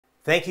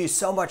Thank you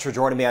so much for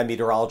joining me. I'm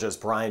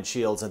meteorologist Brian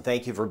Shields, and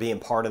thank you for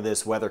being part of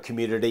this weather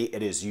community.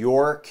 It is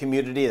your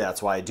community.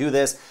 That's why I do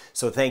this.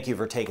 So thank you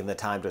for taking the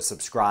time to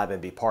subscribe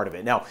and be part of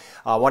it. Now,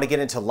 I want to get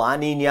into La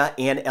Nina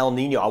and El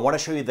Nino. I want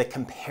to show you the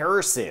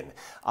comparison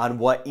on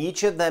what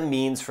each of them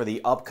means for the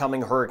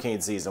upcoming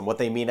hurricane season, what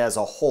they mean as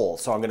a whole.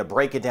 So I'm going to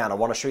break it down. I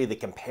want to show you the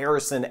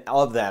comparison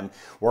of them.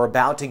 We're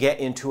about to get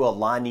into a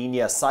La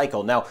Nina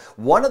cycle. Now,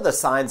 one of the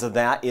signs of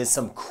that is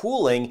some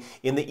cooling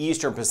in the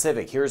Eastern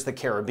Pacific. Here's the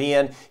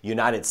Caribbean,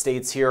 United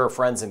States here,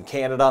 friends in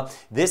Canada.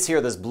 This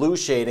blue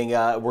shading,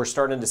 we're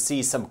starting to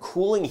see some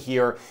cooling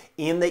here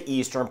in the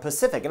Eastern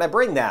Pacific. And I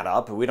bring that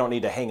up. We don't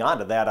need to hang on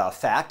to that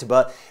fact,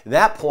 but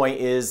that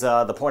point is,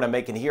 the point I'm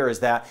making here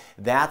is that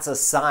that's a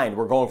sign.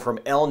 We're going from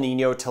El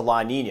Nino to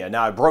La Nina.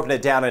 Now, I've broken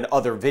it down in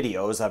other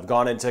videos. I've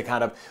gone into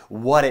kind of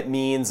what it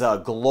means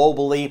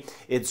globally.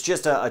 It's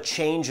just a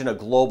change in a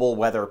global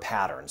weather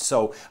pattern.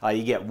 So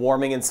you get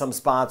warming in some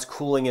spots,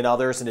 cooling in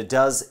others, and it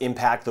does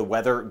impact the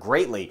weather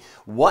greatly.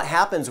 What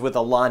happens with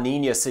a La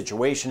Nina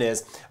situation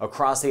is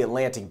across the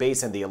Atlantic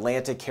Basin, the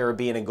Atlantic,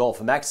 Caribbean, and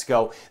Gulf of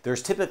Mexico,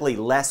 there's typically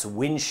less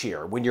wind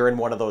shear when you're in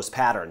one of those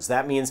patterns.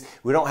 That means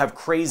we don't have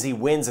crazy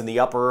winds in the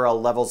upper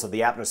levels of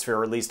the atmosphere,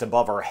 or at least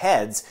above our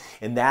heads,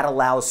 and that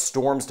allows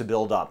storms to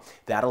build up.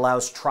 That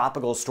allows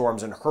tropical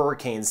storms and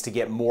hurricanes to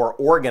get more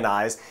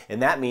organized,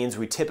 and that means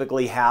we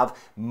typically have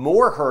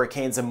more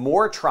hurricanes and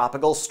more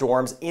tropical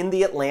storms in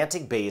the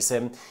Atlantic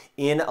Basin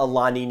in a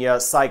La Nina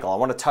cycle. I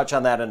want to touch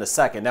on that in a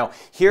second. Now,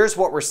 here's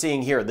what we're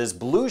seeing here. This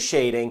blue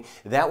shading,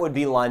 that would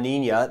be La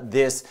Nina.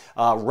 This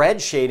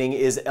red shading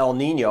is El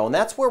Nino, and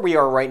that's where we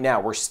are right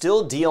now. We're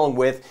still dealing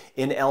with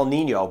an El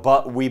Nino,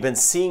 but we've been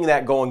seeing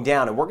that going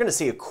down, and we're going to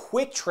see a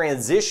quick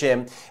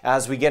transition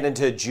as we get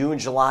into June,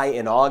 July,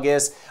 and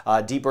August,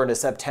 deeper into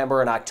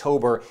September and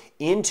October,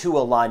 into a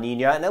La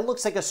Nina, and it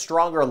looks like a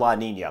stronger La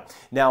Nina.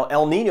 Now,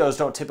 El Ninos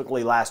don't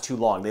typically last too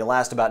long. They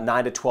last about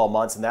 9 to 12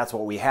 months, and that's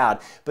what we had,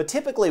 but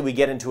typically we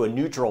get into a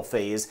neutral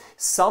phase.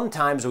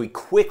 Sometimes we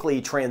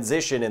quickly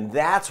transition, and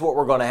that's what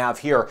we're going to have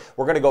here.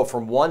 We're going to go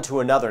from one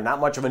to another.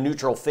 Not much of a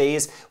neutral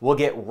phase. We'll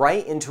get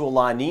right into a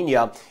La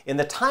Nina, and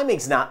the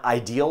timing's not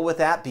ideal with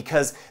that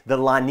because the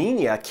La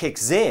Nina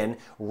kicks in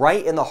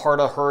right in the heart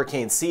of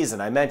hurricane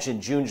season. I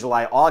mentioned June,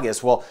 July,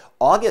 August. Well,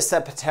 August,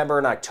 September,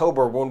 and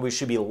October, when we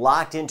should be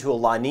locked into a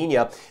La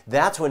Nina,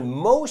 that's when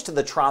most of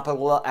the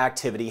tropical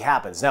activity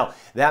happens. Now,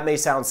 that may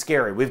sound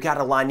scary. We've got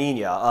a La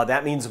Nina.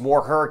 That means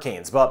more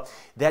hurricanes, but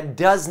that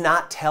does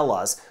not tell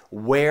us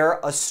where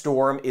a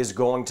storm is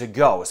going to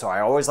go. So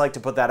I always like to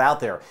put that out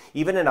there.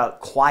 Even in a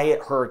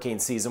quiet hurricane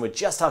season with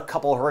just a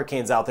couple of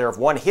hurricanes out there, if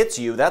one hits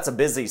you, that's a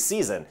busy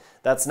season.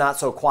 That's not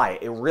so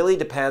quiet. It really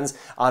depends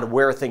on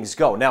where things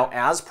go. Now,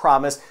 as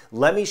promised,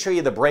 let me show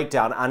you the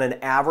breakdown on an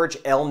average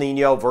El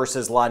Nino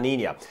versus La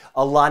Nina.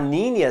 A La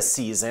Nina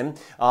season,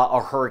 a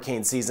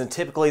hurricane season,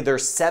 typically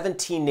there's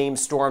 17 named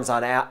storms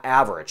on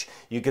average.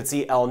 You can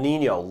see El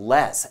Nino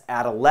less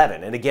at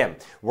 11. And again,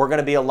 we're going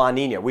to be a La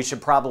Nina. We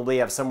should probably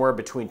have somewhere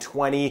between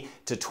 20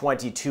 to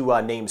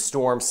 22 named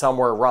storms,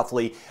 somewhere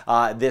roughly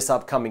this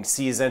upcoming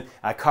season.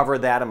 I covered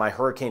that in my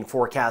hurricane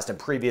forecast in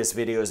previous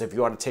videos if you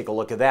want to take a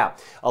look at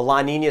that. A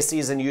La Nina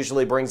season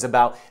usually brings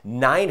about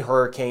 9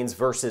 hurricanes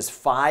versus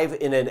 5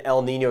 in an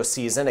El Nino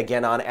season,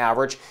 again on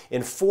average,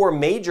 and 4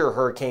 major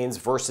hurricanes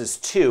versus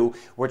 2,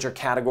 which are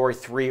category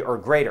 3 or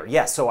greater.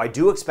 Yes, so I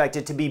do expect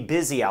it to be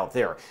busy out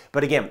there.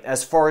 But again,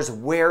 as far as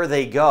where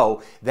they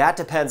go, that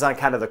depends on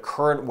kind of the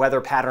current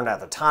weather pattern at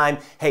the time.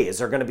 Hey, is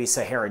there going to be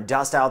Saharan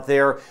dust out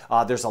there?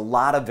 There's a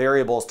lot of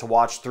variables to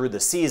watch through the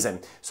season.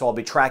 So I'll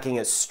be tracking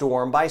it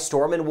storm by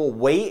storm, and we'll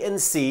wait and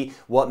see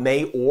what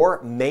may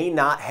or may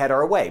not head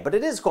our way. But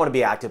it is going to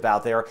be active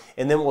out there,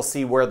 and then we'll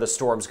see where the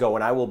storms go,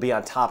 and I will be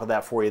on top of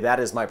that for you. That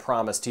is my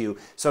promise to you.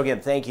 So again,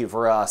 thank you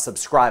for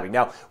subscribing.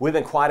 Now, we've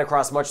been quiet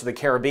across much of the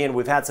Caribbean.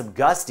 We've had some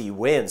gusty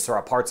winds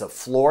throughout parts of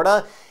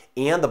Florida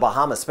and the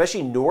Bahamas,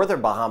 especially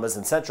northern Bahamas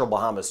and central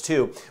Bahamas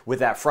too. With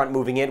that front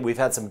moving in, we've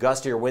had some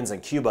gustier winds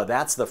in Cuba.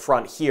 That's the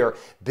front here.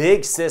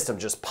 Big system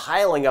just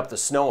piling up the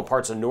snow in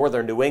parts of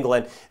northern New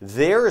England.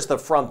 There's the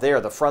front there.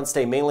 The front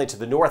stay mainly to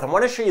the north. I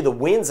want to show you the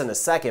winds in a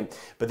second,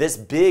 but this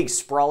big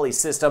sprawly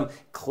system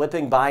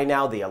clipping by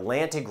now the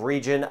Atlantic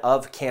region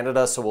of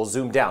Canada. So we'll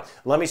zoom down.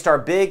 Let me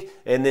start big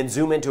and then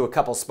zoom into a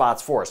couple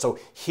spots for us. So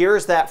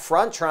here's that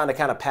front trying to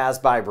kind of pass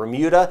by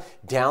Bermuda,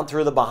 down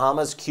through the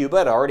Bahamas,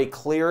 Cuba. It already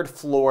cleared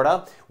Florida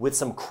with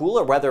some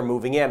cooler weather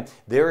moving in.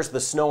 There's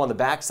the snow on the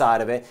backside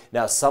of it.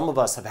 Now, some of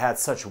us have had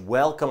such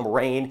welcome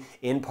rain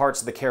in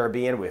parts of the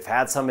Caribbean. We've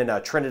had some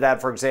in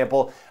Trinidad, for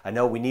example. I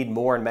know we need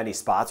more in many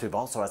spots. We've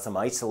also had some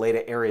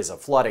isolated areas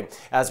of flooding.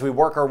 As we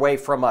work our way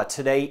from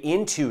today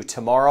into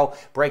tomorrow,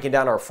 breaking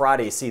down our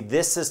Friday, see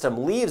this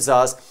system leaves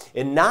us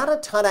in not a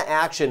ton of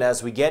action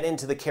as we get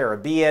into the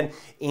Caribbean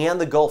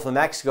and the Gulf of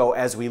Mexico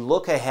as we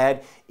look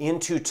ahead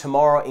into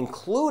tomorrow,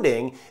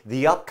 including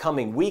the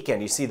upcoming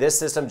weekend. You see this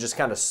system just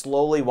kind of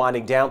slowly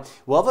winding down.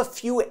 We'll have a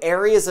few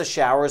areas of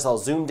showers. I'll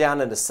zoom down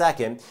in a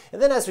second.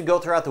 And then as we go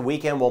throughout the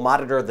weekend, we'll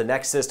monitor the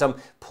next system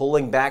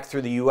pulling back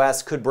through the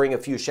U.S. Could bring a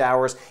few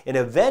showers and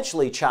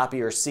eventually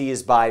choppier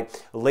seas by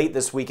late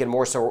this weekend,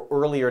 more so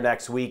earlier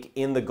next week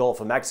in the Gulf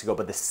of Mexico.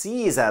 But the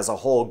seas as a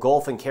whole,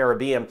 Gulf and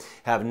Caribbean,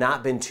 have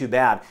not been too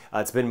bad.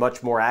 It's been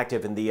much more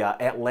active in the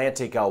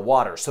Atlantic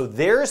water. So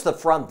there's the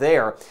front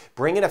there,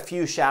 bringing a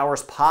few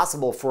showers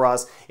possible for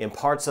us in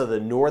parts of the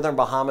northern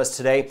Bahamas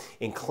today,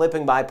 and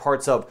clipping by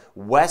parts of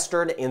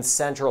western and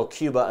central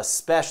Cuba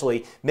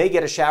especially. May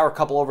get a shower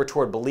couple over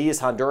toward Belize,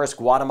 Honduras,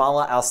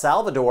 Guatemala, El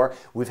Salvador.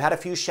 We've had a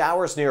few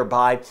showers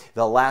nearby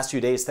the last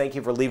few days. Thank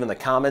you for leaving the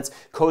comments.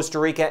 Costa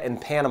Rica and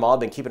Panama. I've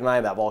been keeping an eye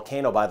on that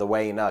volcano, by the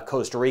way, in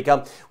Costa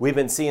Rica. We've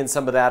been seeing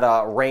some of that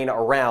rain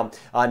around.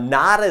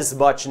 Not as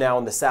much now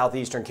in the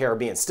southeastern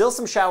Caribbean. Still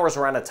some showers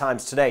around at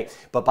times today,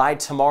 but by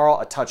tomorrow,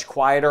 a touch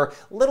quieter,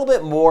 a little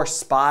bit more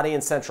spotty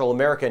in Central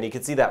America. And you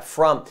can see that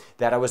front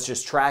that I was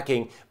just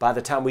tracking. By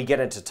the time we get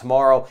into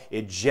tomorrow,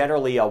 it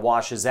generally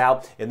washes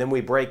out. And then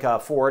we break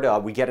forward.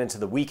 We get into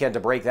the weekend to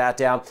break that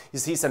down. You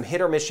see some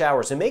hit or miss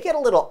showers. And may get a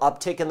little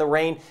uptick in the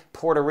rain.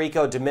 Puerto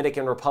Rico,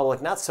 Dominican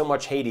Republic, not so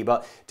much Haiti,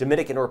 but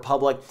Dominican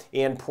Republic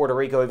and Puerto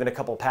Rico, even a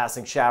couple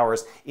passing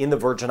showers in the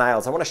Virgin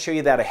Islands. I want to show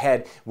you that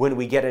ahead when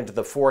we get into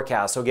the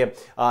forecast. So again,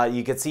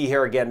 you can see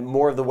here again,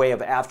 more of the way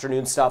of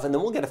afternoon stuff. And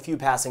then we'll get a few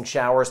passing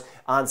showers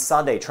on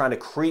Sunday, trying to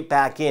creep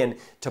back in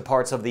to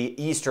parts of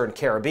the eastern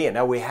Caribbean.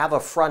 Now we have a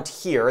front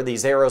here.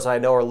 These arrows I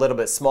know are a little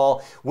bit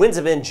small. Winds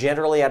have been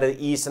generally out of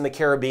the east in the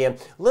Caribbean,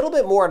 a little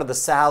bit more out of the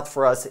south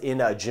for us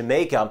in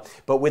Jamaica.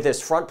 But with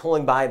this front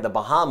pulling by the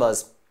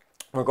Bahamas,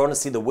 we're going to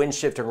see the wind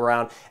shifting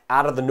around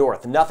out of the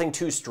north. Nothing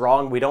too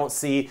strong. We don't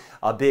see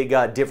a big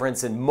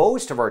difference in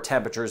most of our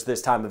temperatures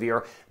this time of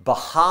year.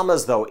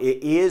 Bahamas, though,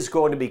 it is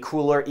going to be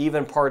cooler,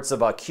 even parts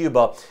of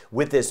Cuba,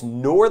 with this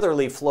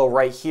northerly flow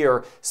right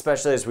here,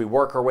 especially as we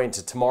work our way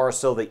into tomorrow.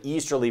 Still the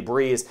easterly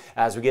breeze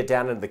as we get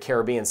down into the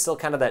Caribbean. Still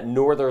kind of that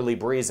northerly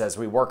breeze as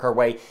we work our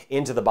way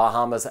into the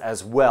Bahamas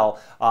as well,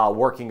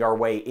 working our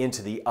way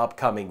into the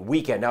upcoming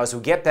weekend. Now, as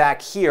we get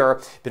back here,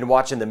 been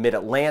watching the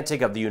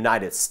mid-Atlantic of the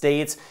United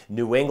States,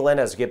 New England,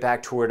 as we get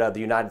back toward the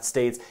United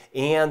States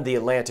and the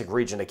Atlantic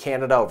region of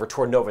Canada over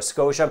toward Nova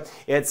Scotia.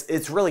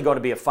 It's really going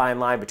to be a fine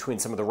line between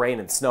some of the rain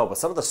and snow, but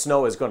some of the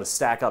snow is going to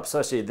stack up,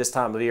 especially at this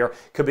time of the year.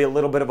 Could be a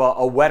little bit of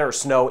a wetter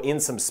snow in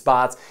some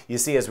spots. You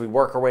see as we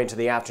work our way into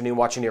the afternoon,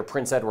 watching near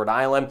Prince Edward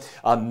Island.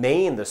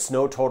 Maine, the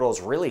snow total is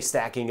really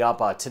stacking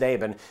up today. I've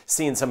been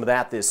seeing some of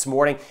that this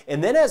morning.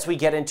 And then as we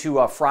get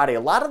into Friday,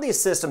 a lot of these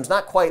systems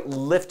not quite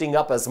lifting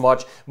up as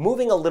much,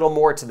 moving a little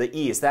more to the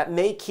east. That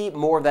may keep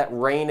more of that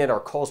rain in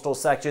our coastal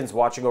sections,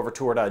 watching over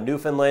toward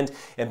Newfoundland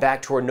and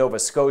back toward Nova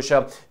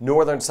Scotia.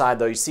 Northern side,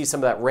 though, you see some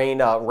of that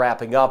rain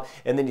wrapping up.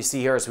 And then you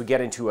see here as we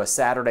get into a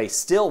Saturday,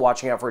 still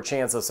watching out for a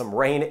chance of some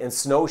rain and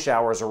snow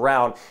showers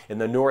around in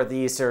the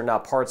northeastern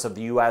parts of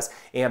the U.S.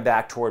 and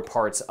back toward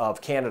parts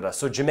of Canada.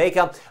 So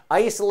Jamaica,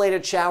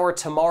 isolated shower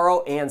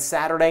tomorrow and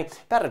Saturday.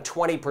 About a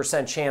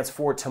 20% chance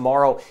for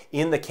tomorrow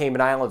in the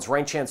Cayman Islands.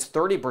 Rain chance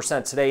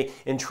 30% today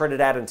in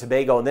Trinidad and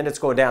Tobago. And then it's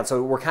going down.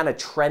 So we're kind of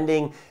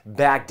trending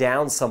back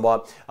down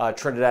somewhat.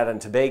 Trinidad and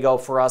Tobago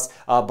for us.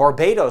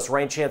 Barbados,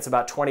 rain chance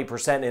about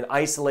 20%, an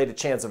isolated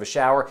chance of a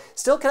shower.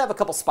 Still can have a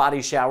couple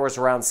spotty showers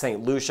around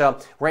St. Lucia.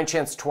 Rain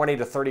chance 20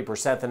 to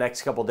 30% the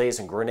next couple days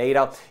in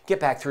Grenada. Get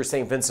back through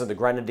St. Vincent and the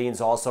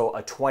Grenadines, also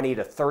a 20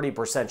 to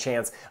 30%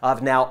 chance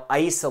of now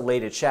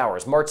isolated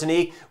showers.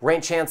 Martinique,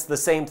 rain chance the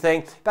same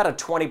thing, about a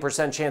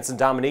 20% chance in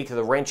Dominique.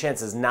 The rain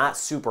chance is not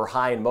super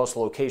high in most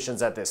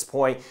locations at this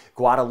point.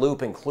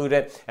 Guadeloupe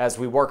included. As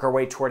we work our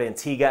way toward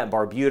Antigua and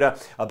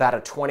Barbuda, about a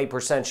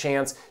 20%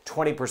 chance,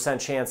 20%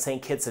 chance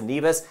St. Kitts and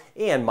Nevis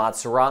and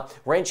Montserrat.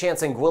 Rain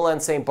chance in Anguilla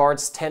and St.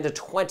 Bart's, 10 to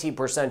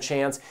 20%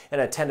 chance,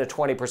 and a 10 to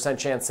 20%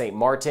 chance St.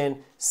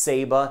 Martin,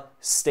 Saba,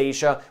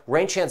 Statia.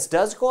 Rain chance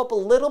does go up a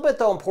little bit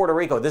though in Puerto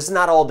Rico. This is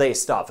not all day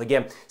stuff.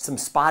 Again, some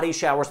spotty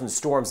showers and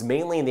storms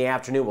mainly in the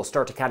afternoon will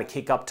start to kind of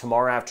kick up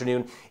tomorrow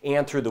afternoon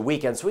and through the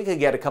weekend. So we could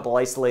get a couple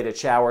isolated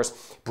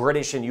showers.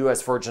 British and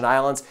U.S. Virgin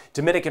Islands.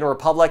 Dominican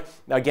Republic,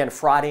 again,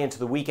 Friday into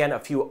the weekend, a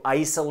few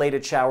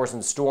isolated showers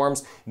and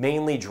storms,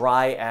 mainly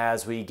dry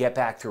as we get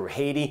back through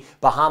Haiti.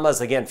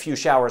 Bahamas, again, few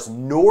showers.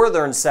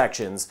 Northern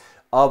sections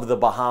of the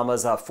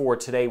Bahamas for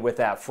today with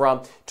that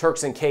front.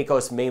 Turks and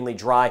Caicos, mainly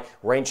dry.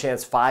 Rain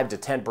chance 5 to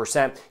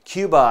 10%.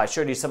 Cuba, I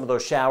showed you some of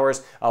those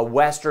showers.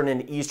 Western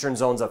and eastern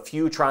zones, a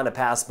few trying to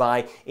pass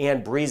by,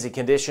 and breezy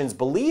conditions.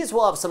 Belize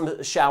will have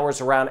some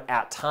showers around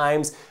at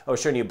times. I was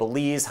showing you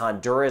Belize,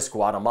 Honduras,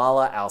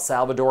 Guatemala, El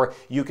Salvador,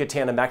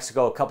 Yucatan, and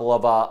Mexico, a couple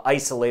of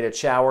isolated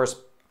showers.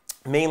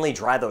 Mainly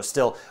dry though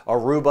still.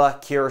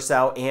 Aruba,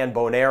 Curacao, and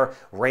Bonaire.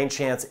 Rain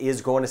chance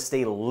is going to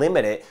stay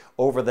limited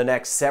over the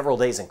next several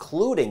days,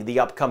 including the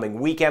upcoming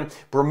weekend.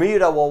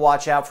 Bermuda will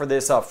watch out for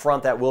this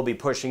front that will be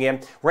pushing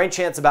in. Rain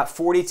chance about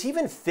 40 to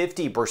even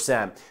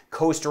 50%.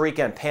 Costa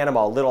Rica and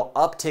Panama, a little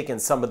uptick in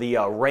some of the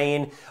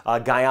rain.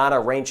 Guyana,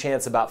 rain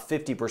chance about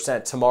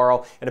 50%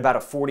 tomorrow, and about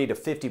a 40 to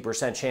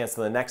 50% chance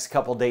in the next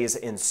couple days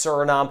in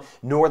Suriname.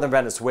 Northern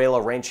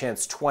Venezuela, rain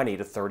chance 20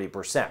 to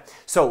 30%.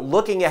 So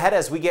looking ahead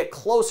as we get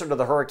closer to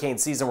the hurricane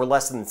season, we're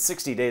less than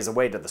 60 days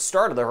away to the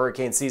start of the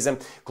hurricane season.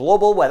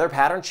 Global weather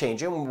pattern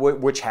changing,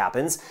 which happens.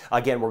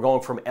 Again, we're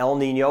going from El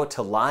Niño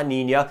to La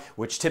Niña,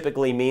 which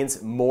typically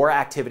means more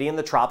activity in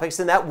the tropics,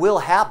 and that will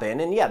happen.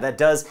 And yeah, that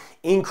does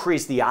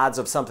increase the odds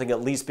of something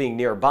at least being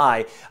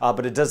nearby,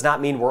 but it does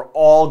not mean we're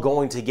all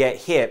going to get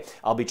hit.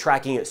 I'll be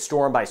tracking it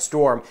storm by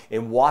storm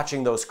and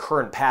watching those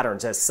current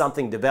patterns. As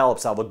something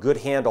develops, I'll have a good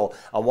handle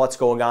on what's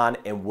going on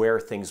and where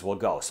things will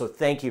go. So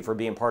thank you for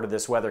being part of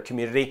this weather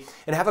community,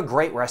 and have a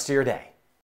great rest of your day.